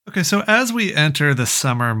Okay, so as we enter the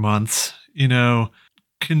summer months, you know,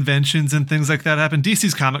 conventions and things like that happen.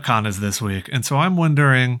 DC's Comic-Con is this week, and so I'm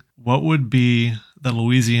wondering what would be the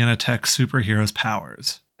Louisiana Tech superhero's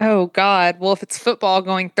powers? Oh, God. Well, if it's football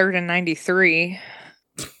going third and 93.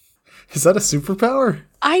 Is that a superpower?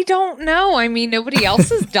 I don't know. I mean, nobody else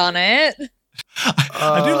has done it.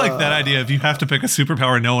 I do like that idea if you have to pick a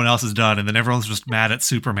superpower no one else has done, and then everyone's just mad at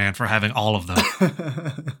Superman for having all of them.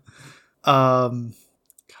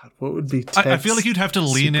 God, what would be I feel like you'd have to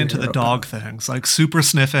lean into the dog things, like super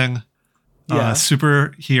sniffing,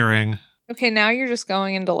 super hearing. Okay, now you're just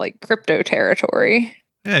going into like crypto territory.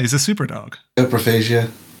 Yeah, he's a super dog. Coprophagia.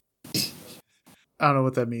 I don't know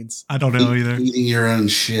what that means. I don't know either. Eating your own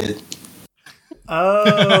shit.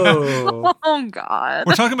 Oh. Oh, God.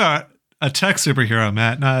 We're talking about a tech superhero,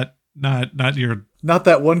 Matt, not your... Not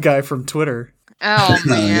that one guy from Twitter. Oh,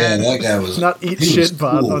 man. Yeah, that guy was... Not Eat Shit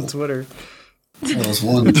Bot on Twitter. That was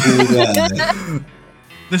one cool guy.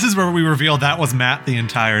 This is where we reveal that was Matt the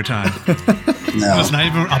entire time. No. It was not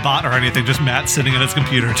even a bot or anything, just Matt sitting at his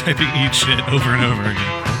computer typing eat shit over and over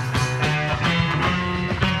again.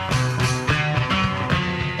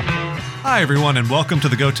 Hi, everyone, and welcome to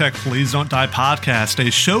the Go Tech Please Don't Die podcast, a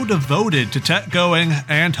show devoted to tech going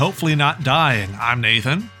and hopefully not dying. I'm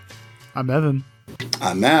Nathan. I'm Evan.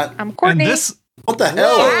 I'm Matt. I'm Courtney. And this What the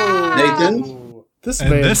hell, Nathan?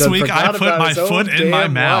 This week I put my foot in my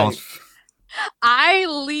mouth. I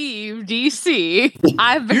leave DC.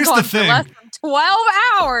 I've been Here's gone the for thing. less than 12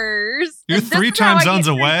 hours. You're and this 3 is how time I zones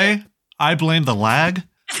get away. I blame the lag.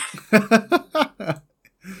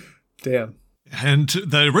 Damn. And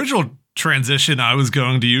the original transition I was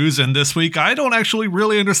going to use, and this week I don't actually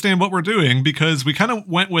really understand what we're doing because we kind of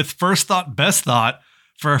went with first thought, best thought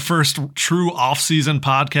for our first true off-season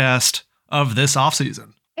podcast of this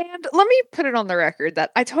off-season. And let me put it on the record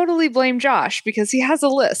that I totally blame Josh because he has a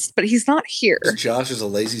list, but he's not here. Josh is a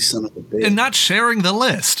lazy son of a bitch. And not sharing the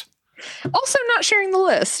list. Also not sharing the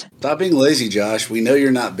list. Stop being lazy, Josh. We know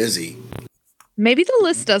you're not busy. Maybe the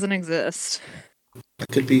list doesn't exist. That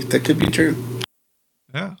could be true.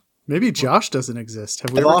 Yeah. Maybe Josh doesn't exist.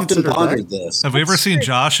 Have we I've ever often considered pondered that? this. Have we ever seen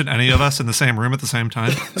Josh and any of us in the same room at the same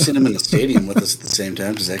time? I've seen him in the stadium with us at the same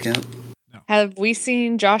time. Does that count? Have we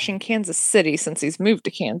seen Josh in Kansas City since he's moved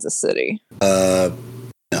to Kansas City? No.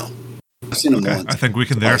 I've seen him Okay, once. I think we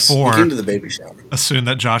can Twice. therefore He came to the baby shower. assume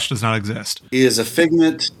that Josh does not exist. He is a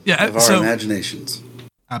figment of our so- imaginations.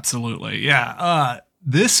 Absolutely. Yeah.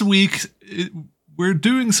 This week, we're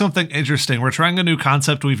doing something interesting. We're trying a new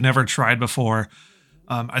concept we've never tried before.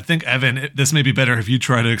 I think, Evan, this may be better if you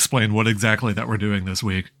try to explain what exactly that we're doing this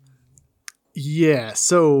week. Yeah,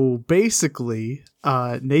 so basically,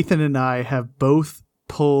 Nathan and I have both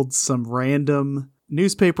pulled some random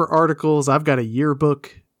newspaper articles. I've got a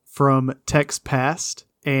yearbook from Tech's past,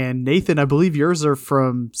 and Nathan, I believe yours are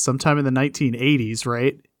from sometime in the 1980s,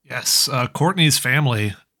 right? Yes. Courtney's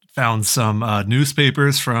family found some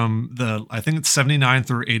newspapers from I think it's 79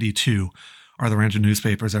 through 82 are the range of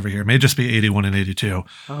newspapers over here. It may just be 81 and 82.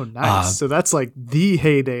 Oh, nice. So that's like the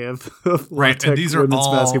heyday of Right, Tech and these are women's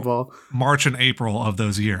all basketball. March and April of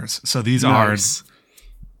those years. So these Nice.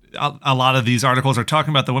 are a lot of these articles are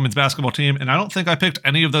talking about the women's basketball team, and I don't think I picked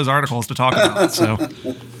any of those articles to talk about. So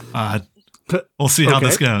we'll see how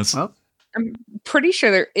this goes. Well, I'm pretty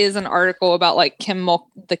sure there is an article about like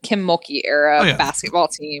the Kim Mulkey era yeah. basketball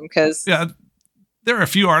team because Yeah, there are a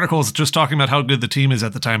few articles just talking about how good the team is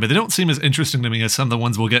at the time, but they don't seem as interesting to me as some of the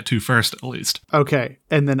ones we'll get to first, at least. okay,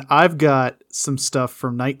 and then I've got some stuff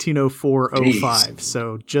from 1904-05,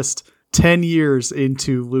 so just 10 years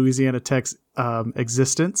into Louisiana Tech's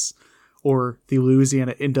existence, or the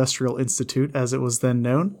Louisiana Industrial Institute, as it was then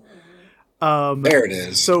known. There it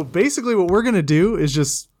is. So basically what we're going to do is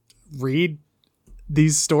just read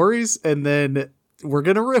these stories, and then we're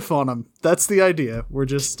going to riff on them. That's the idea. We're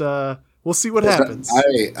just... we'll see what happens.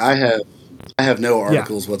 I have no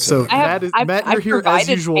articles whatsoever. So Matt, you're here as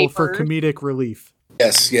usual for comedic relief.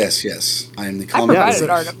 Yes. I am the I comic. provided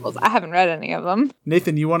articles. I haven't read any of them.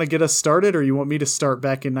 Nathan, you want to get us started, or you want me to start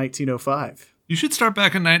back in 1905? You should start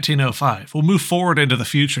back in 1905. We'll move forward into the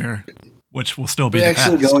future, which will still be Are we the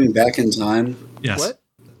actually past. going back in time? Yes. What?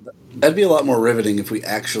 That'd be a lot more riveting if we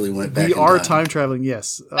actually went back in time. We are time traveling,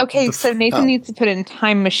 yes. Okay, so Nathan needs to put in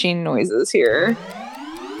time machine noises here.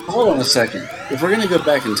 Hold on a second. If we're going to go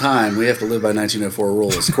back in time, we have to live by 1904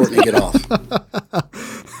 rules. Courtney, get off.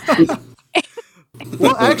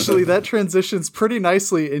 Well, actually, that transitions pretty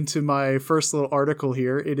nicely into my first little article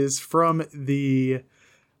here. It is from the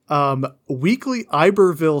Weekly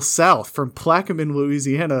Iberville South from Plaquemine,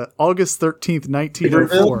 Louisiana, August 13th,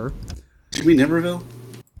 1904. Did we Niverville?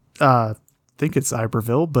 think it's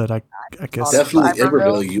Iberville, but I guess Definitely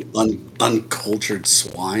Iberville. Iberville, you uncultured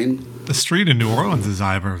swine. The street in New Orleans is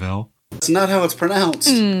Iberville. That's not how it's pronounced.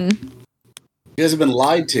 You guys have been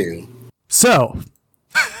lied to. so.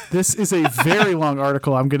 This is a very long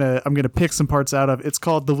article. I'm gonna pick some parts out of. It's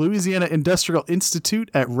called "The Louisiana Industrial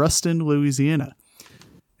Institute at Ruston, Louisiana,"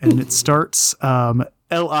 and it starts.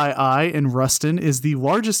 LII in Ruston is the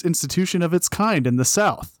largest institution of its kind in the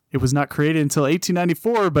South. It was not created until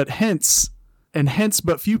 1894, but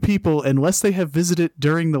but few people, unless they have visited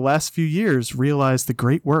during the last few years, realize the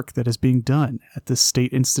great work that is being done at this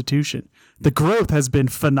state institution. The growth has been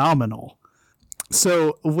phenomenal.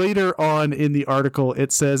 So later on in the article,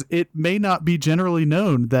 it says it may not be generally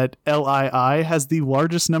known that LII has the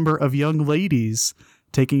largest number of young ladies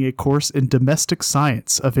taking a course in domestic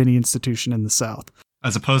science of any institution in the South.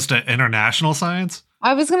 As opposed to international science?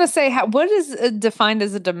 I was going to say, what is defined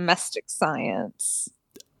as a domestic science?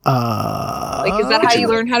 Like, is that how you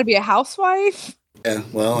learn how to be a housewife? Yeah,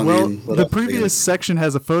 well, I mean, the previous section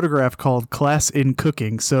has a photograph called Class in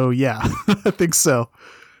Cooking. So, yeah, I think so.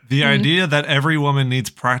 The idea that every woman needs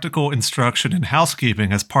practical instruction in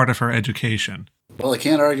housekeeping as part of her education. Well, I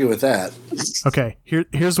can't argue with that. Okay,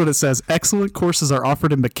 here's what it says. Excellent courses are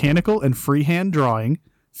offered in mechanical and freehand drawing,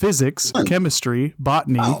 physics, chemistry,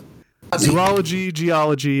 botany, zoology,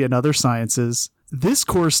 geology, and other sciences. This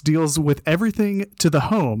course deals with everything to the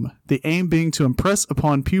home, the aim being to impress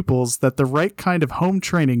upon pupils that the right kind of home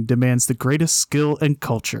training demands the greatest skill and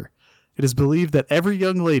culture. It is believed that every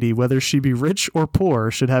young lady, whether she be rich or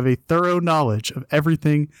poor, should have a thorough knowledge of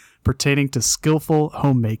everything pertaining to skillful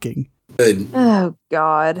homemaking. Good. Oh,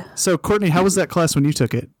 God. So, Courtney, how was that class when you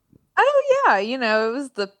took it? Oh, yeah. It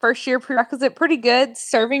was the first year prerequisite. Pretty good.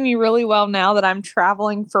 Serving me really well now that I'm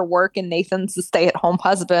traveling for work and Nathan's the stay-at-home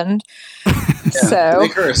husband. Yeah, So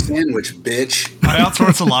make her a sandwich, bitch. I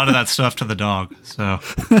outsource a lot of that stuff to the dog, so.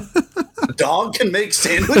 A dog can make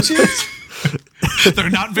sandwiches? They're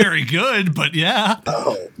not very good, but yeah.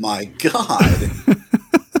 Oh, my God.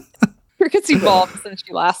 Cricket's evolved since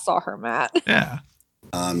you last saw her, Matt. Yeah.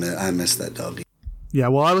 I miss that dog. Yeah,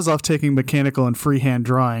 well, I was off taking mechanical and freehand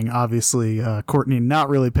drawing. Obviously, Courtney not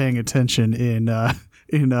really paying attention in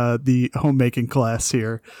the homemaking class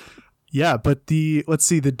here. Yeah, but the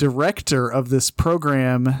director of this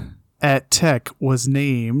program at Tech was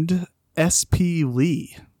named S.P.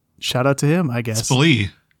 Lee. Shout out to him, I guess. Splee.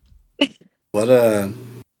 What,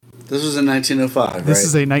 this was in 1905, right? This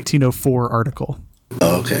is a 1904 article.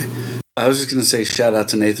 Oh, okay. I was just going to say shout out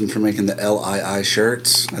to Nathan for making the LII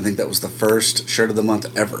shirts. I think that was the first shirt of the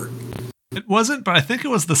month ever. It wasn't, but I think it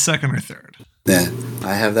was the second or third. Yeah,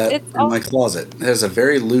 I have that in my closet. It has a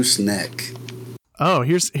very loose neck. Oh,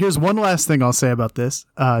 here's one last thing I'll say about this.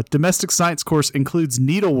 Domestic science course includes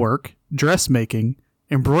needlework, dressmaking,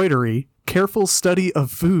 embroidery, careful study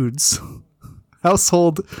of foods,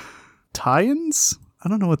 household tie-ins? I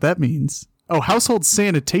don't know what that means. Oh, household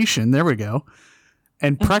sanitation. There we go.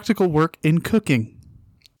 And practical work in cooking.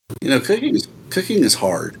 Cooking is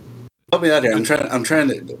hard. Help me out here. I'm trying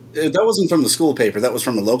to. That wasn't from the school paper. That was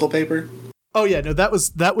from the local paper. Oh yeah, no, that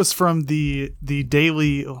was from the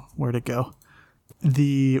daily. Where'd it go?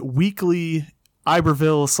 The weekly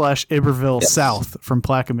Iberville/Iberville South from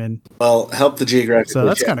Plaquemine. Well, help the geographically. So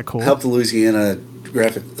that's kind of cool. Help the Louisiana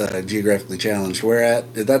geographically challenged. We're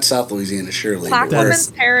at that's South Louisiana, surely.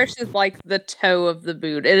 Plaquemine Parish is like the toe of the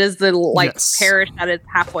boot. It is the parish that is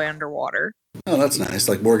halfway underwater. Oh, that's nice.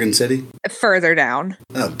 Like Morgan City? Further down.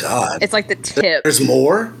 Oh, God. It's like the tip. There's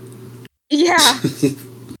more? Yeah.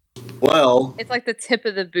 Well. It's like the tip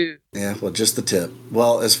of the boot. Yeah, well, just the tip.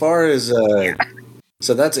 Well, as far as...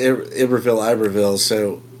 So that's Iberville.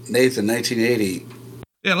 So, Nathan, 1980...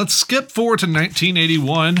 Yeah, let's skip forward to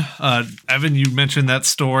 1981. Evan, you mentioned that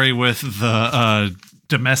story with the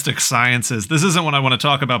domestic sciences. This isn't what I want to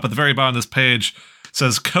talk about, but the very bottom of this page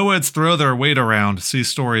says, co-eds throw their weight around. See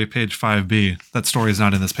story, page 5B. That story is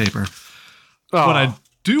not in this paper. Oh. What I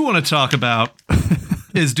do want to talk about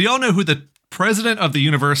is, do y'all know who the president of the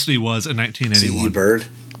university was in 1981? Bird.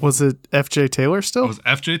 Was it F.J. Taylor still? It was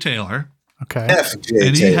F.J. Taylor. Okay.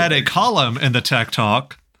 And he had a column in the Tech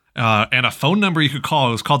Talk. And a phone number you could call.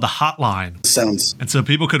 It was called the hotline. And so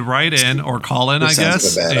people could write in or call in, I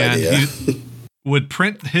guess. Like a bad idea. He would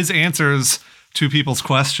print his answers to people's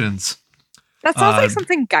questions. That sounds like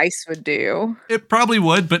something Geist would do. It probably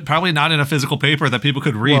would, but probably not in a physical paper that people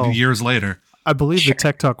could read years later. I believe the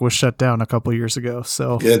Tech Talk was shut down a couple years ago.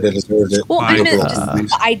 So good, that deserved it. Well, I mean,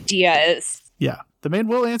 the idea is. Yeah. The man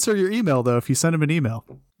will answer your email, though, if you send him an email.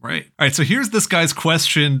 Right. All right. So here's this guy's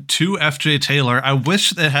question to F.J. Taylor. I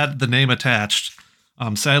wish it had the name attached.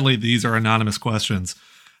 Sadly, these are anonymous questions.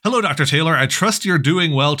 Hello, Dr. Taylor. I trust you're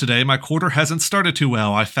doing well today. My quarter hasn't started too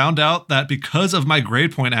well. I found out that because of my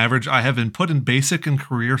grade point average, I have been put in basic and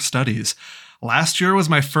career studies. Last year was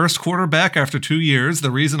my first quarter back after 2 years. The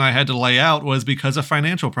reason I had to lay out was because of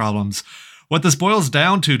financial problems. What this boils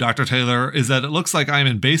down to, Dr. Taylor, is that it looks like I'm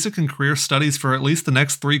in basic and career studies for at least the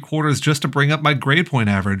next 3 quarters just to bring up my grade point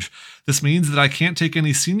average. This means that I can't take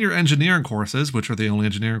any senior engineering courses, which are the only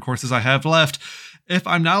engineering courses I have left. If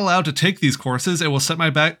I'm not allowed to take these courses, it will set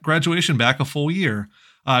my graduation back a full year.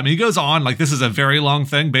 He goes on, like this is a very long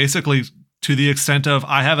thing, basically to the extent of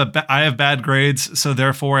I have bad grades, so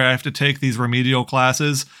therefore I have to take these remedial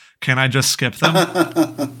classes. Can I just skip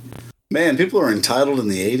them? Man, people are entitled in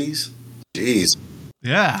the 80s. Jeez.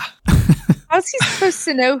 Yeah. How's he supposed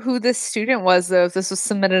to know who this student was, though, if this was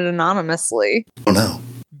submitted anonymously? Oh, no.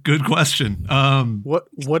 Good question.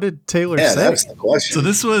 What did Taylor say? That's the question. So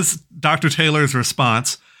this was Dr. Taylor's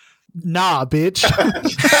response. Nah, bitch.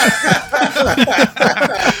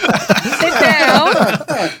 Sit down.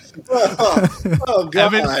 Oh,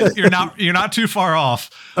 God. Evan, you're not too far off.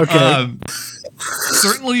 Okay.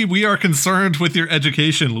 Certainly, we are concerned with your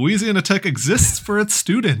education. Louisiana Tech exists for its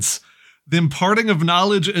students. The imparting of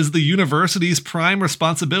knowledge is the university's prime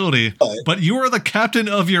responsibility, but you are the captain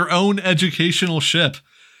of your own educational ship.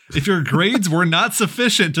 If your grades were not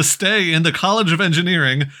sufficient to stay in the College of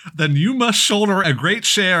Engineering, then you must shoulder a great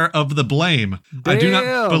share of the blame. Damn. I do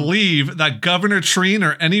not believe that Governor Treen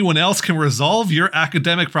or anyone else can resolve your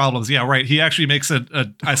academic problems. Yeah, right. He actually makes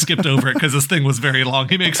I skipped over it because this thing was very long.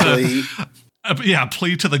 He makes a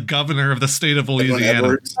plea to the governor of the state of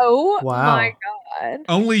Louisiana. Oh, Wow. my God.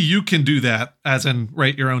 Only you can do that, as in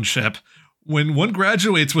write your own ship. When one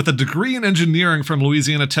graduates with a degree in engineering from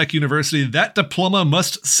Louisiana Tech University, that diploma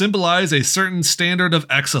must symbolize a certain standard of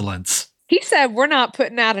excellence. He said we're not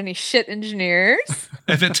putting out any shit engineers.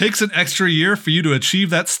 If it takes an extra year for you to achieve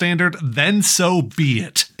that standard, then so be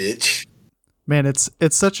it. Bitch. Man, it's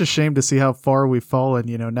such a shame to see how far we've fallen.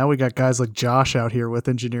 You know, now we got guys like Josh out here with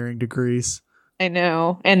engineering degrees. I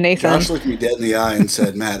know. And Nathan. Josh looked me dead in the eye and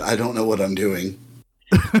said, Matt, I don't know what I'm doing.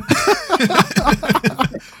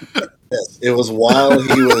 Yes, it was while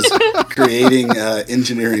he was creating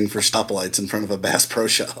engineering for stoplights in front of a Bass Pro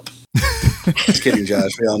Shop. Just kidding,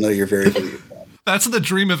 Josh. We all know you're very good at your job. That's the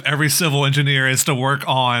dream of every civil engineer, is to work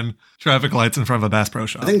on traffic lights in front of a Bass Pro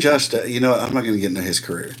Shop. I think Josh, you know what? I'm not going to get into his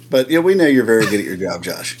career. But yeah, we know you're very good at your job,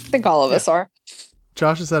 Josh. I think all of us are.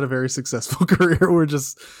 Josh has had a very successful career. We're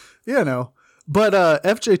just, you know. But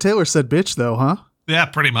FJ Taylor said bitch, though, huh? Yeah,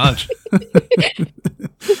 pretty much.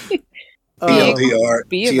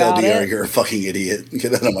 TLDR, you're a fucking idiot.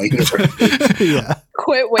 Get out of my universe. Yeah.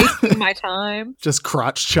 Quit wasting my time. Just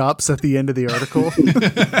crotch chops at the end of the article.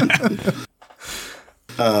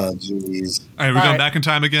 Oh, jeez. All right, we're going back in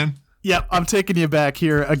time again? Yep, I'm taking you back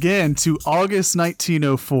here again to August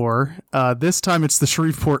 1904. This time it's the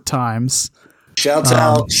Shreveport Times. Shouts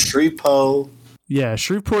out Shrevepo. Yeah,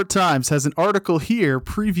 Shreveport Times has an article here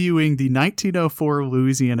previewing the 1904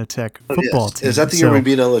 Louisiana Tech football team. Is that the year we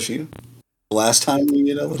beat LSU? Last time we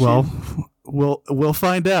beat LSU? Well, we'll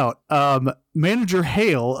find out. Manager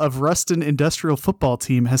Hale of Ruston Industrial Football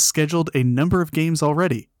Team has scheduled a number of games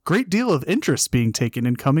already. Great deal of interest being taken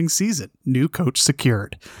in coming season. New coach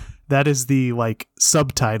secured. That is the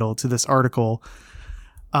subtitle to this article.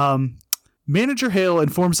 Manager Hale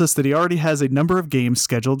informs us that he already has a number of games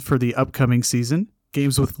scheduled for the upcoming season.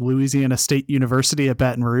 Games with Louisiana State University at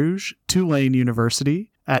Baton Rouge, Tulane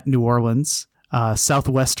University at New Orleans,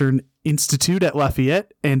 Southwestern Institute at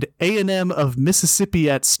Lafayette, and A&M of Mississippi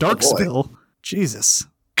at Starksville. Oh, Jesus,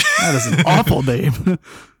 that is an awful name.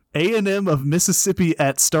 A&M of Mississippi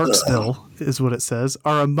at Starksville is what it says,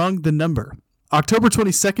 are among the number. October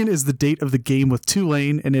 22nd is the date of the game with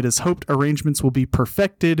Tulane, and it is hoped arrangements will be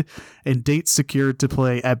perfected and dates secured to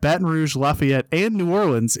play at Baton Rouge, Lafayette, and New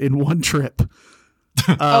Orleans in one trip.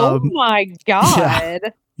 Oh my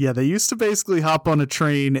God. Yeah, they used to basically hop on a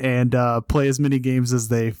train and play as many games as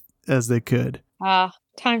they could.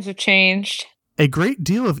 Times have changed. A great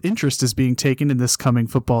deal of interest is being taken in this coming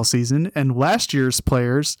football season, and last year's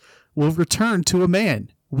players will return to a man,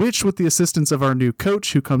 which, with the assistance of our new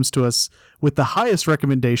coach, who comes to us with the highest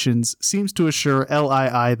recommendations, seems to assure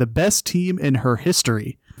LII the best team in her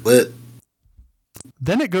history. Lit.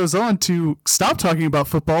 Then it goes on to stop talking about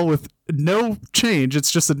football with no change.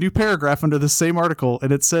 It's just a new paragraph under the same article,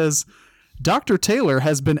 and it says, Dr. Taylor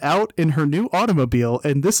has been out in her new automobile,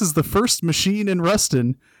 and this is the first machine in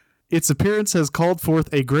Ruston. Its appearance has called forth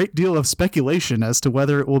a great deal of speculation as to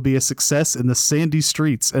whether it will be a success in the sandy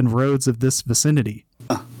streets and roads of this vicinity.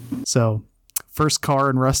 So, first car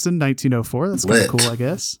in Ruston, 1904. That's kind of cool, I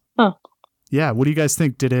guess. Huh. Yeah, what do you guys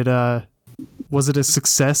think? Did it was it a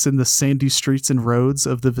success in the sandy streets and roads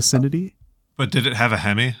of the vicinity? But did it have a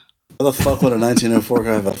Hemi? How the fuck would a 1904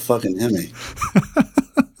 guy have a fucking Hemi?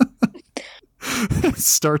 It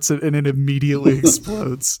starts it and it immediately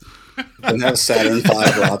explodes. And have a Saturn V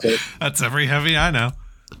rocket. That's every Hemi I know.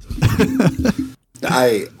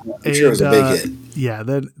 I'm sure it was a big hit. Yeah,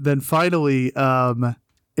 then finally,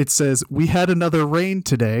 it says, "We had another rain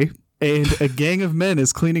today, and a gang of men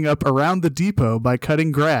is cleaning up around the depot by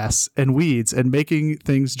cutting grass and weeds and making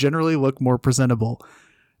things generally look more presentable.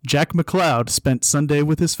 Jack McLeod spent Sunday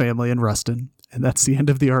with his family in Ruston." And that's the end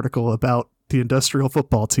of the article about the industrial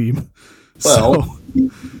football team. Well,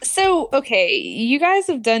 So, okay, you guys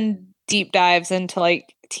have done deep dives into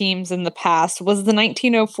like teams in the past. Was the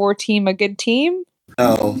 1904 team a good team?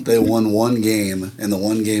 no, they won one game, and the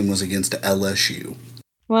one game was against LSU.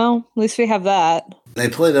 Well, at least we have that. They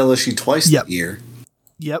played LSU twice that year.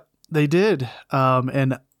 Yep, they did.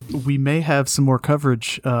 And we may have some more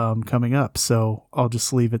coverage coming up, so I'll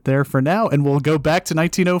just leave it there for now, and we'll go back to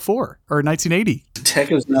 1904 or 1980. Tech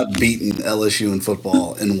has not beaten LSU in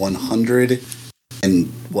football in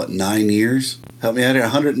 9 years? Help me out here.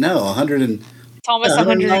 100? No, 100 and... It's almost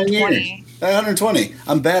 120. 120.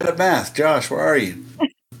 I'm bad at math. Josh, where are you?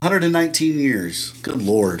 119 years. Good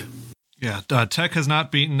Lord. Yeah, Tech has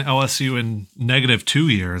not beaten LSU in -2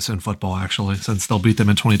 years in football, actually, since they'll beat them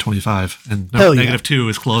in 2025. And -2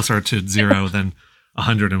 is closer to 0 than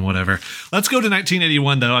 100 and whatever. Let's go to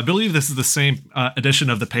 1981, though. I believe this is the same edition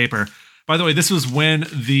of the paper. By the way, this was when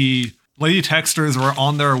the Lady Texters were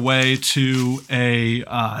on their way to a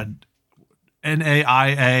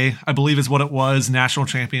NAIA, I believe is what it was, national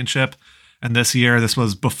championship. And this year, this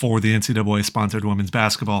was before the NCAA sponsored women's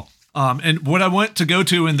basketball. And what I want to go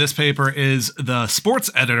to in this paper is the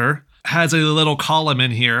sports editor has a little column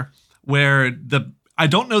in here where I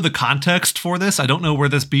don't know the context for this. I don't know where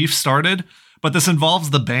this beef started, but this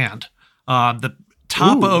involves the band. The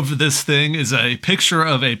top of this thing is a picture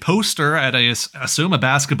of a poster at assume a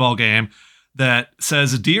basketball game that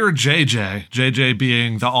says, "Dear JJ," JJ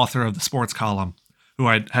being the author of the sports column, who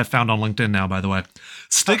I have found on LinkedIn now, by the way.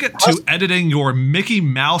 "Stick it to editing your Mickey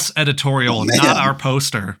Mouse editorial, not our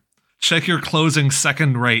poster. Check your closing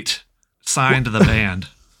second rate. Signed the band."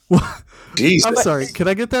 Jesus. I'm sorry, can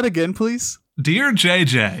I get that again, please? "Dear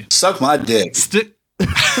JJ, Suck my dick. Stick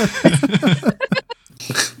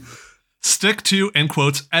to, in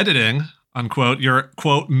quotes, editing, unquote, your,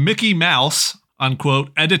 quote, Mickey Mouse, unquote,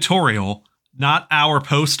 editorial, not our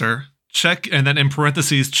poster. Check," and then in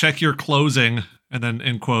parentheses, "check your closing," and then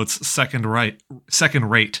in quotes, second rate,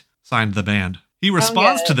 signed the band. He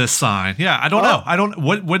responds to this sign. Yeah, I don't know.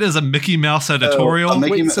 What is a Mickey Mouse editorial?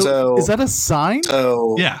 So is that a sign?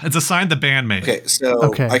 Yeah, it's a sign the band made.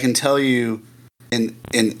 Okay, I can tell you in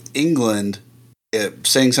England,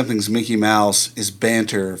 saying something's Mickey Mouse is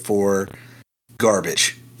banter for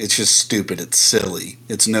garbage. It's just stupid. It's silly.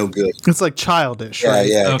 It's no good. It's like childish, right?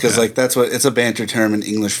 Yeah, because that's what it's a banter term in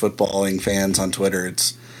English footballing fans on Twitter.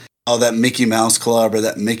 It's that Mickey Mouse club or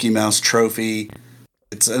that Mickey Mouse trophy.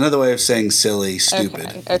 It's another way of saying silly,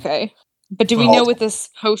 stupid. Okay. But do we know what this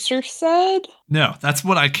poster said? No, that's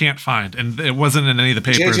what I can't find, and it wasn't in any of the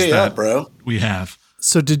papers that we have.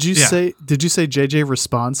 So did you say JJ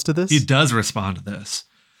responds to this? He does respond to this.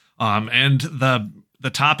 And the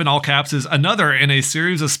top in all caps is "another in a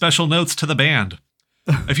series of special notes to the band.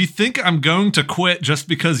 If you think I'm going to quit just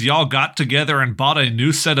because y'all got together and bought a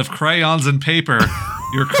new set of crayons and paper,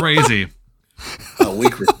 you're crazy." A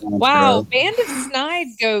weak response, wow, bro. Band of Snide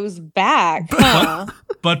goes back, huh?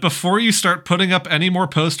 But before you start putting up any more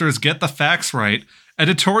posters, get the facts right.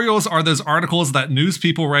 Editorials are those articles that news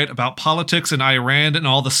people write about politics in Iran and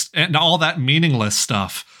all that meaningless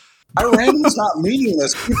stuff. Iran was not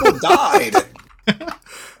meaningless. People died.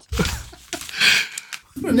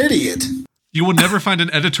 What an idiot. You will never find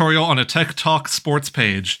an editorial on a Tech Talk sports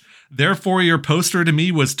page. Therefore, your poster to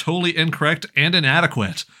me was totally incorrect and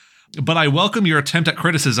inadequate. But I welcome your attempt at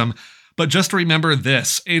criticism. But just remember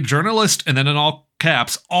this: a journalist, and then in all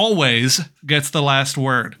caps, always gets the last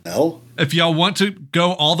word. No. If y'all want to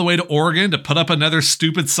go all the way to Oregon to put up another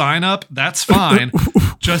stupid sign up, that's fine.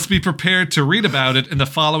 Just be prepared to read about it in the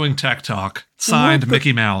following Tech Talk. Signed,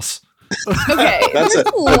 Mickey Mouse. Okay, there's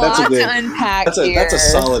a lot to unpack here. That's a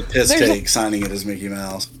solid piss take, signing it as Mickey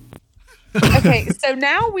Mouse. Okay, so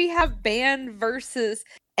now we have band versus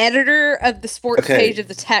editor of the sports page of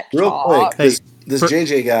the Tech Talk. Real quick, this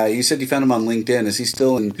JJ guy, you said you found him on LinkedIn. Is he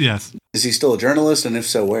still Yes. Is he still a journalist? And if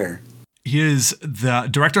so, where? He is the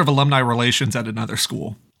director of alumni relations at another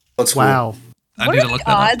school. What school? Wow. What are the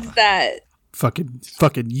odds that Fucking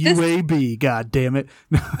UAB, god damn it.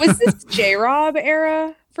 Was this J-Rob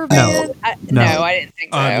era for band? No. No, I didn't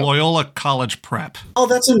think so. Loyola College Prep. Oh,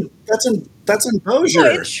 that's in Bossier.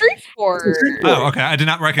 Oh, in Shreveport. Oh, okay. I did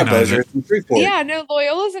not recognize it. In Shreveport. Yeah, no,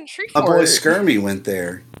 Loyola's in My Shreveport. boy Skirmy went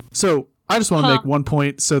there. So I just want to make one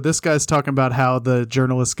point. So this guy's talking about how the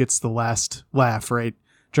journalist gets the last laugh, right?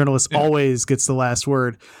 Journalist always gets the last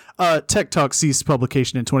word. Tech Talk ceased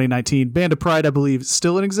publication in 2019. Band of Pride, I believe,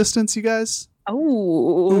 still in existence, you guys?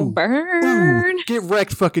 Oh, burn. Ooh. Get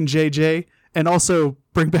wrecked, fucking JJ. And also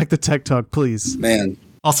bring back the Tech Talk, please. Man.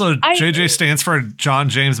 Also, JJ stands for John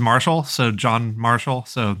James Marshall. So John Marshall.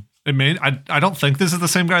 So it may, I don't think this is the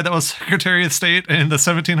same guy that was Secretary of State in the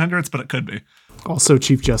 1700s, but it could be. Also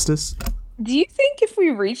Chief Justice. Do you think if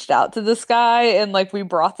we reached out to this guy and like we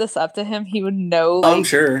brought this up to him, he would know? Like, I'm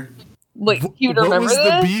sure. Like he would remember this? What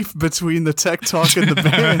was this? the beef between the Tech Talk and the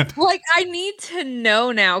band? Like, I need to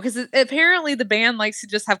know now because apparently the band likes to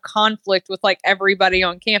just have conflict with like everybody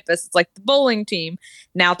on campus. It's like the bowling team,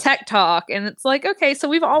 now Tech Talk, and it's like, okay, so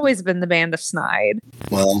we've always been the band of Snide.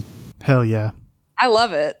 Well, hell yeah. I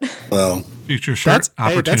love it. Well, future shirt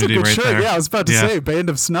opportunity that's a good right shirt. there. Yeah, I was about to say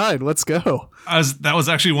Band of Snide. Let's go. That was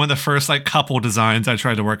actually one of the first like couple designs I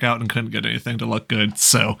tried to work out and couldn't get anything to look good.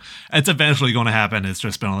 So it's eventually going to happen. It's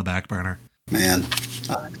just been on the back burner. Man.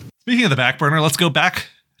 Speaking of the back burner, let's go back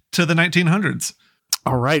to the 1900s.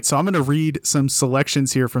 All right, so I'm going to read some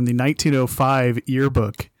selections here from the 1905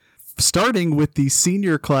 yearbook, starting with the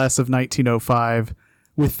senior class of 1905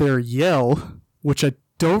 with their yell, which I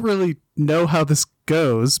don't really know how this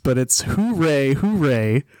goes, but it's hooray,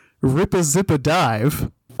 hooray,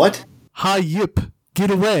 rip-a-zip-a-dive. What? Hi yip,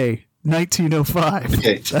 get away, 1905.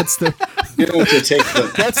 Okay. That's the You don't have to take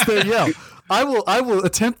the. that's their yell. I will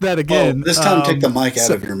attempt that again. Oh, this time take the mic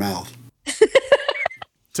out of your mouth.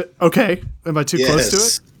 Okay. Am I too close to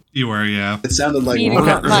it? You were, yeah. It sounded like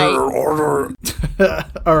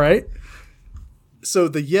All right. So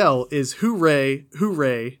the yell is hooray,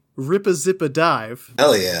 hooray, rip-a-zip-a-dive.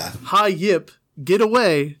 Hell yeah. Hi yip, get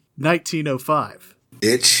away, 1905.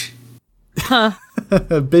 Bitch.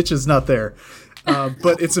 Bitch is not there.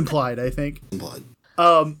 But it's implied, I think. Blood.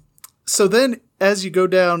 So then, as you go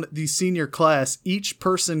down the senior class, each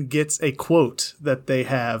person gets a quote that they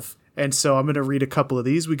have. And so I'm going to read a couple of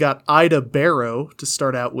these. We got Ida Barrow to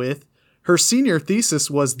start out with. Her senior thesis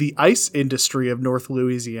was the ice industry of North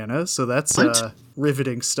Louisiana. So that's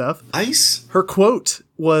riveting stuff. Ice? Her quote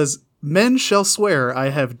was, "Men shall swear I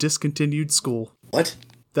have discontinued school." What?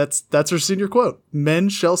 That's her senior quote. "Men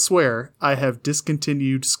shall swear I have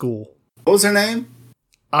discontinued school." What was her name?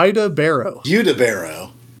 Ida Barrow. Uda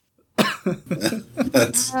Barrow.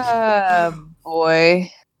 That's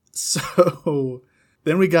Boy. So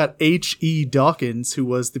then we got H.E. Dawkins, who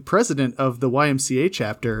was the president of the YMCA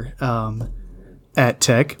chapter at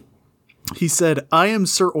Tech. He said, "I am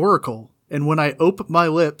Sir Oracle, and when I ope my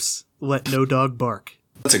lips, let no dog bark."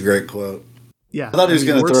 a great quote. Yeah, I thought he was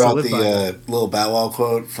going to words throw out live by. the little Bow Wow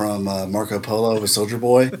quote from Marco Polo with Soldier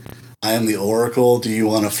Boy. I am the Oracle. Do you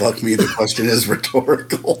want to fuck me? The question is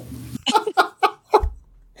rhetorical.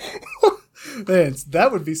 Man,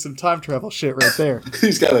 that would be some time travel shit right there.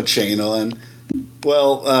 He's got a chain on.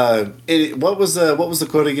 Well, what was the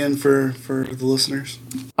quote again for the listeners?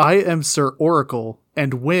 "I am Sir Oracle,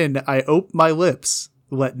 and when I ope my lips,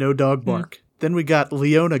 let no dog bark." Then we got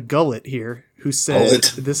Leona Gullatt here, who said,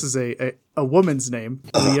 Gullatt. this is a woman's name,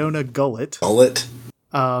 Leona Gullatt.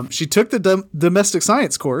 Gullatt. She took the domestic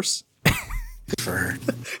science course. For her.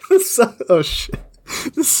 Oh shit!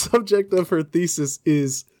 The subject of her thesis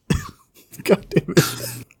is, God damn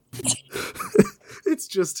it, it's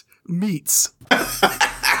just meats.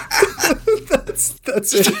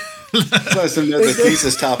 That's it. It's nice to know the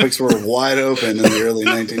thesis topics were wide open in the early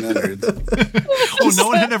 1900s. Well, no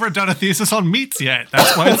one had ever done a thesis on meats yet.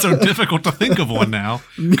 That's why it's so difficult to think of one now,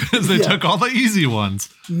 because they took all the easy ones.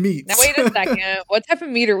 Meats. Now wait a second. What type of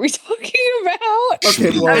meat are we talking about?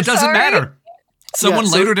 Okay, well, It doesn't matter. Someone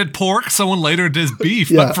so- later did pork, someone later did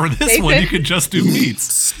beef, Yeah. but for this one, you could just do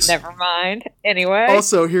meats. Never mind. Anyway.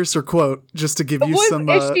 Also, here's her quote, just to give you some.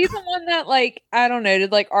 Is she the one that, like, I don't know,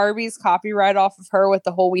 did like Arby's copyright off of her with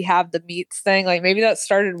the whole "we have the meats" thing? Like, maybe that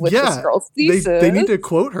started with this girl's thesis. they need to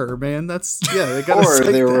quote her, man. That's they got Or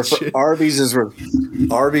to they were shit. Arby's is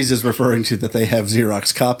referring to that they have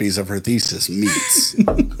Xerox copies of her thesis meats.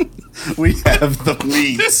 We have the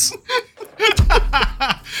meats.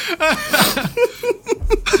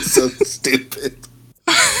 So stupid.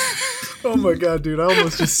 Oh my god, dude! I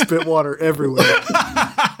almost just spit water everywhere.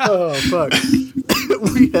 Oh fuck!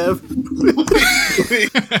 we have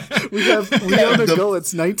Leona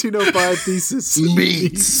Gullatt's 1905 thesis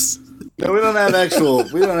Meats. No, we don't have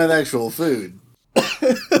actual food.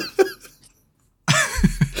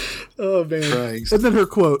 Oh man! Christ. And then her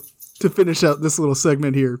quote to finish out this little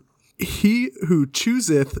segment here: "He who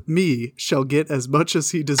chooseth me shall get as much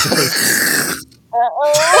as he deserves."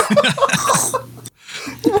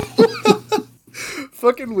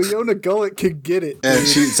 Fucking Leona Gullatt can get it. And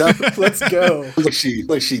Let's go.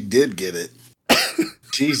 like she did get it.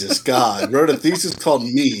 Jesus God. Wrote a thesis called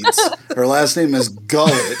Meads. Her last name is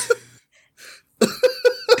Gullatt.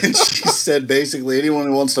 And she said basically anyone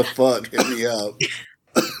who wants to fuck, hit me up.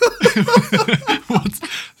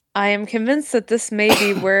 I am convinced that this may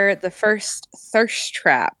be where the first thirst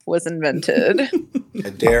trap was invented. I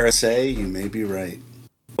dare say you may be right.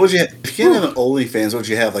 What would you have? If you can't have an OnlyFans, what would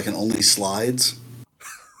you have? Like an Only Slides?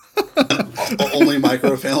 Only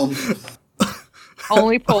microfilm?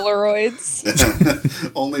 Only Polaroids.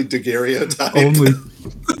 Only daguerreotype? Only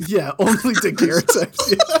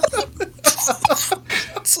daguerreotypes.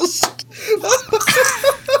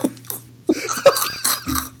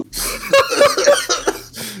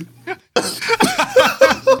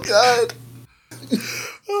 God.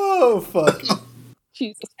 Oh, fuck.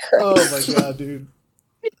 Jesus Christ. Oh, my God, dude.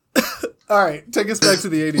 All right, take us back to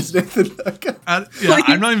the 80s, Nathan. I'm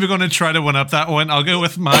not even going to try to one up that one. I'll go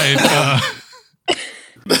with my...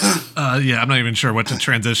 I'm not even sure what to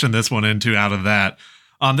transition this one into out of that.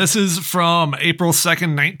 This is from April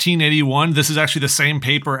 2nd, 1981. This is actually the same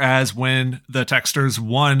paper as when the Texters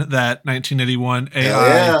won that 1981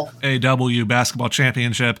 AIAW basketball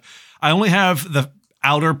championship. I only have the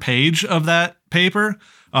outer page of that paper.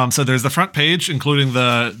 So there's the front page, including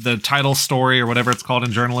the title story or whatever it's called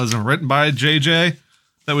in journalism, written by JJ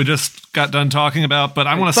that we just got done talking about. But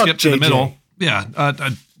I want to skip to the middle. Yeah,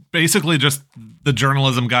 basically just the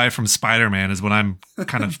journalism guy from Spider-Man is what I'm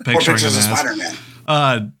kind of picturing him as.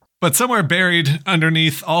 Spider-Man. But somewhere buried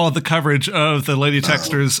underneath all of the coverage of the Lady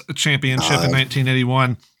Texters championship in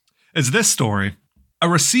 1981 is this story. A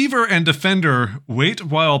receiver and defender wait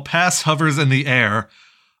while pass hovers in the air.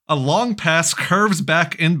 A long pass curves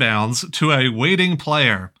back inbounds to a waiting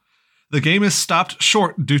player. The game is stopped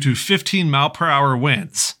short due to 15-mile-per-hour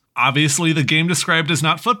winds. Obviously, the game described is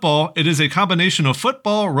not football. It is a combination of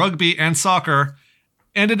football, rugby, and soccer,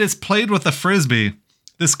 and it is played with a frisbee.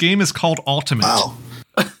 This game is called Ultimate. Wow.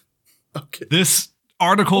 Okay. This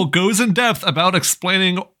article goes in depth about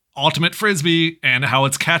explaining Ultimate Frisbee and how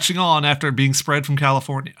it's catching on after being spread from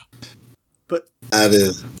California. But that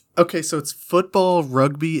is... Okay, so it's football,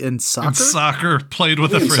 rugby, and soccer? And soccer played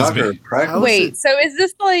with a frisbee. Wait, so is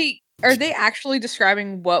this like... Are they actually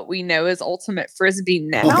describing what we know as Ultimate Frisbee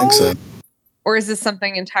now? I don't think so. Or is this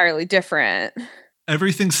something entirely different?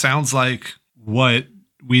 Everything sounds like what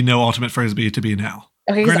we know Ultimate Frisbee to be now.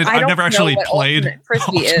 Okay, granted, I've never actually played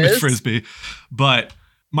Ultimate Frisbee, but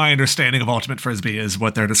my understanding of Ultimate Frisbee is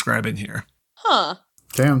what they're describing here. Huh.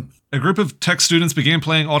 Damn. A group of tech students began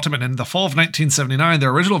playing Ultimate in the fall of 1979. Their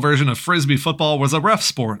original version of Frisbee football was a rough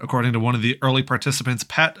sport, according to one of the early participants,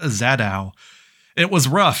 Pat Zadow. It was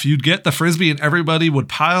rough. You'd get the Frisbee and everybody would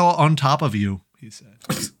pile on top of you, he said.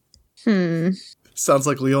 Sounds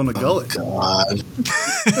like Leona Gullatt. God.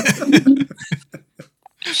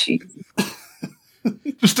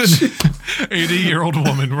 Just an 80-year-old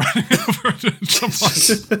woman running over to jump on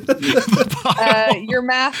the pile. Your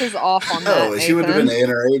math is off on that. Oh, she would have been in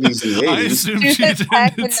her 80s and 80s. I assume She she was at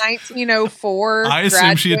Tech in attended. 1904. I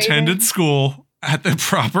assume she graduating. attended school at the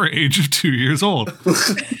proper age of 2 years old.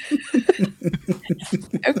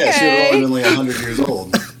 Okay. Yeah, she would have only been like 100 years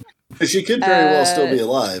old. She could very well still be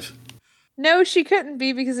alive. No, she couldn't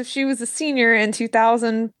be, because if she was a senior in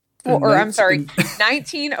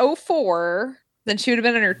 1904, then she would have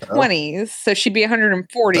been in her 20s. So she'd be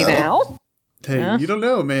 140 now. Hey, Yeah. you don't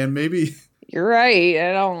know, man. Maybe. You're right.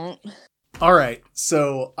 I don't. All right.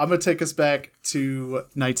 So I'm going to take us back to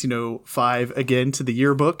 1905 again to the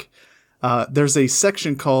yearbook. There's a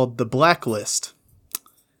section called the Blacklist.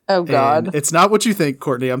 Oh, God. And it's not what you think,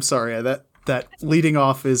 Courtney. I'm sorry. That leading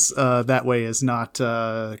off is that way is not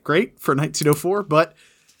great for 1904, but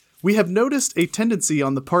we have noticed a tendency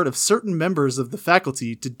on the part of certain members of the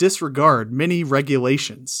faculty to disregard many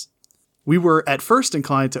regulations. We were at first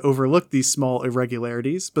inclined to overlook these small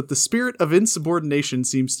irregularities, but the spirit of insubordination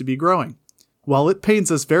seems to be growing. While it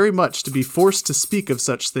pains us very much to be forced to speak of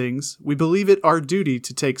such things, we believe it our duty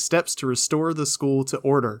to take steps to restore the school to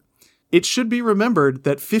order. It should be remembered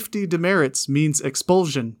that 50 demerits means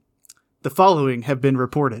expulsion. The following have been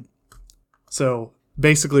reported. So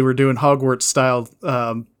basically we're doing Hogwarts-style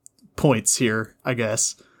points here, I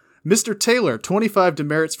guess. Mr. Taylor, 25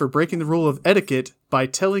 demerits for breaking the rule of etiquette by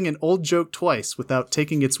telling an old joke twice without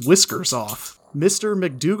taking its whiskers off. Mr.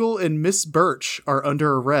 McDougal and Miss Birch are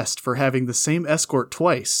under arrest for having the same escort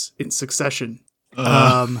twice in succession.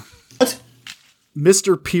 What?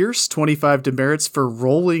 Mr. Pierce, 25 demerits for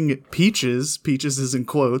rolling peaches. Peaches is in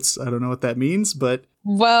quotes. I don't know what that means, but...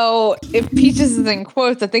 Well, if peaches is in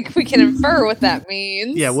quotes, I think we can infer what that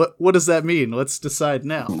means. Yeah, what does that mean? Let's decide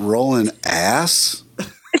now. Rolling ass?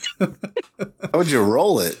 How would you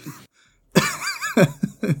roll it? How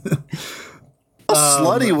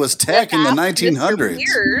slutty was tech in the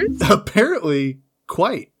 1900s? Apparently,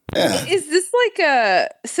 quite. Yeah. Is this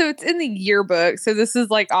so it's in the yearbook, so this is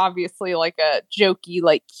obviously a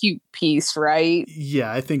jokey, cute piece, right?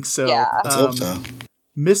 Yeah, I think so. Yeah. I hope so.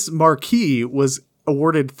 Miss Marquis was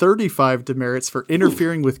awarded 35 demerits for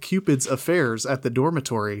interfering with Cupid's affairs at the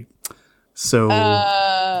dormitory. So...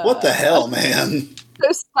 what the hell, man?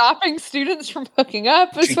 So stopping students from hooking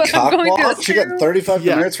up is what I'm going to assume. She got 35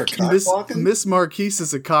 demerits for cock blocking? Miss Marquis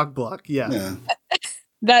is a cock block, yeah.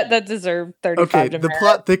 That deserved 35 demerits. The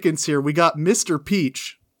plot thickens here. We got Mr.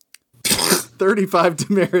 Peach, 35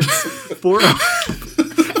 demerits for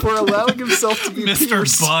allowing himself to be Mr.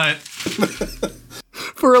 pierced. Butt.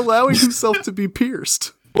 For allowing himself to be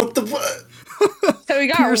pierced. What the what? So we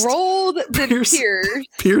got Pierced- rolled, then pierced- pierced.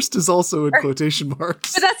 Pierced is also in quotation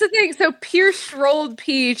marks. But that's the thing. So pierced rolled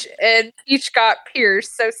Peach, and Peach got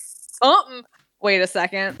pierced. So something. Wait a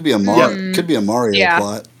second. Could be a Mario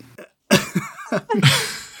plot.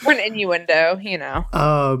 Or an innuendo,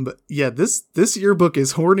 Yeah, this yearbook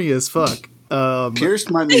is horny as fuck. Pierced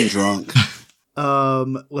might mean drunk.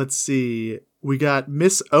 Let's see. We got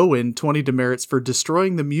Miss Owen, 20 demerits for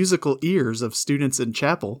destroying the musical ears of students in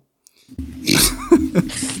chapel.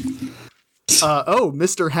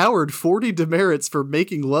 Mr. Howard, 40 demerits for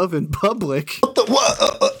making love in public. What the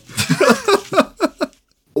what?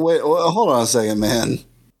 Wait, hold on a second, man.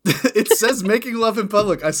 It says making love in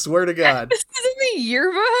public, I swear to God. This is in the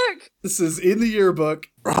yearbook? This is in the yearbook.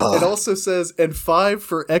 It also says, and 5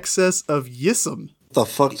 for excess of yism. What the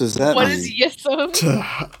fuck does that What mean? is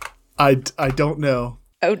yism? I don't know.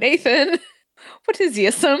 Oh, Nathan. What is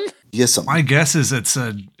yism? Yism. My guess is it's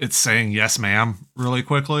saying yes, ma'am, really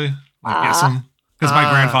quickly. Like yes'm. Because my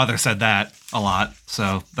grandfather said that a lot.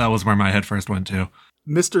 So that was where my head first went to.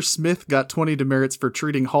 Mr. Smith got 20 demerits for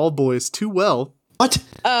treating hall boys too well. What?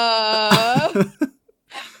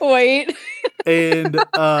 Wait. And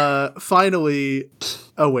finally,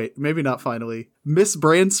 maybe not finally. Miss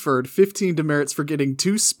Bransford, 15 demerits for getting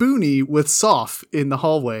too spoony with Soph in the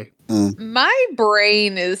hallway. My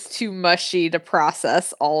brain is too mushy to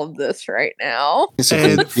process all of this right now.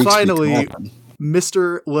 And finally,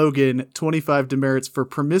 Mr. Logan, 25 demerits for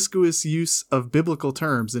promiscuous use of biblical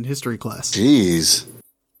terms in history class. Jeez.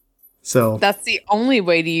 So that's the only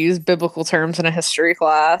way to use biblical terms in a history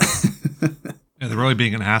class. Yeah, they're really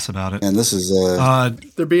being an ass about it. And this is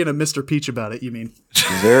they're being a Mr. Peach about it, you mean?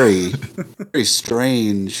 very, very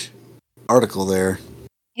strange article there.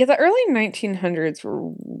 Yeah, the early 1900s were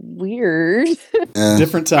weird.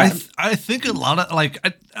 Different time. I think a lot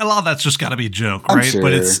of that's just got to be a joke, I'm right? sure.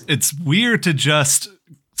 But it's weird to just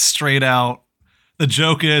straight out. The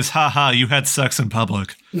joke is, haha, you had sex in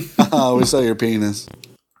public. We saw your penis.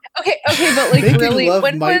 Okay, but Making really, love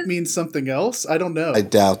when might mean something else. I don't know. I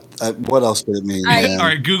doubt. What else could it mean? I- man? All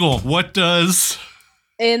right, Google, what does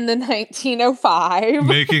in the 1905?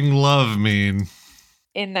 making love mean?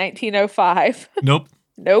 In 1905. Nope.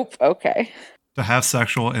 Nope. Okay. To have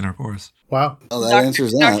sexual intercourse. Wow. Oh, that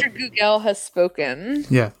answers that. Dr. Google has spoken.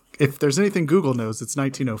 Yeah. If there's anything Google knows, it's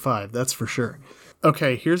 1905. That's for sure.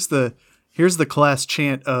 Okay, here's the class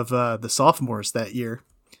chant of the sophomores that year.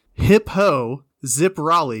 Hip ho, zip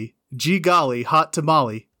Raleigh, gee golly, hot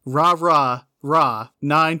tamale, rah rah, rah,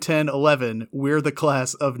 9, 10, 11. We're the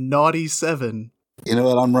class of naughty 7. You know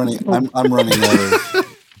what? I'm running. I'm running out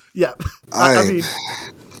of. Yeah. I mean,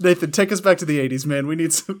 Nathan, take us back to the 80s, man. We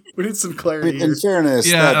need some clarity here. In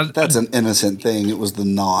fairness, Yeah, that's an innocent thing. It was the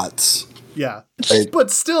knots. Yeah. Like,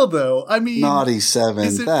 But still, though, I mean... naughty 7.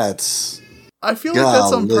 is it- That's... I feel like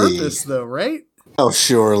that's on Golly. purpose, though, right? Oh,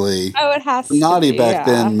 surely. Oh, it has to Naughty be, back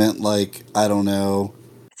yeah. then meant, like, I don't know.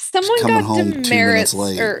 Someone coming got home 2 minutes demerits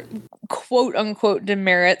late. or quote unquote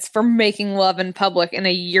demerits for making love in public in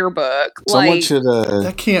a yearbook. Someone should...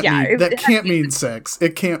 That can't Yeah, mean that it- can't mean sex.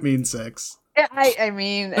 It can't mean sex. I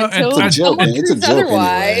mean, No, until it's a joke. someone It's a proves joke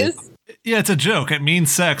otherwise. Yeah, it's a joke. It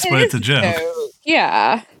means sex, but it's a is joke.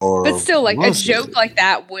 Yeah, Or but still, like a was joke it? like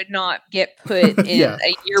that would not get put in Yeah.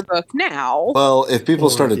 a yearbook now. Well, if people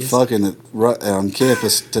Or started is- fucking on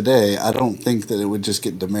campus today, I don't think that it would just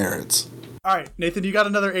get demerits. All right, Nathan, you got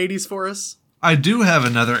another 80s for us? I do have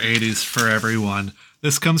another 80s for everyone.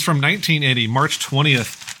 This comes from 1980, March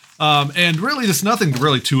 20th. And really, just nothing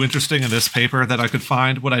really too interesting in this paper that I could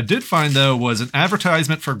find. What I did find, though, was an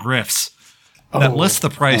advertisement for Griff's that lists the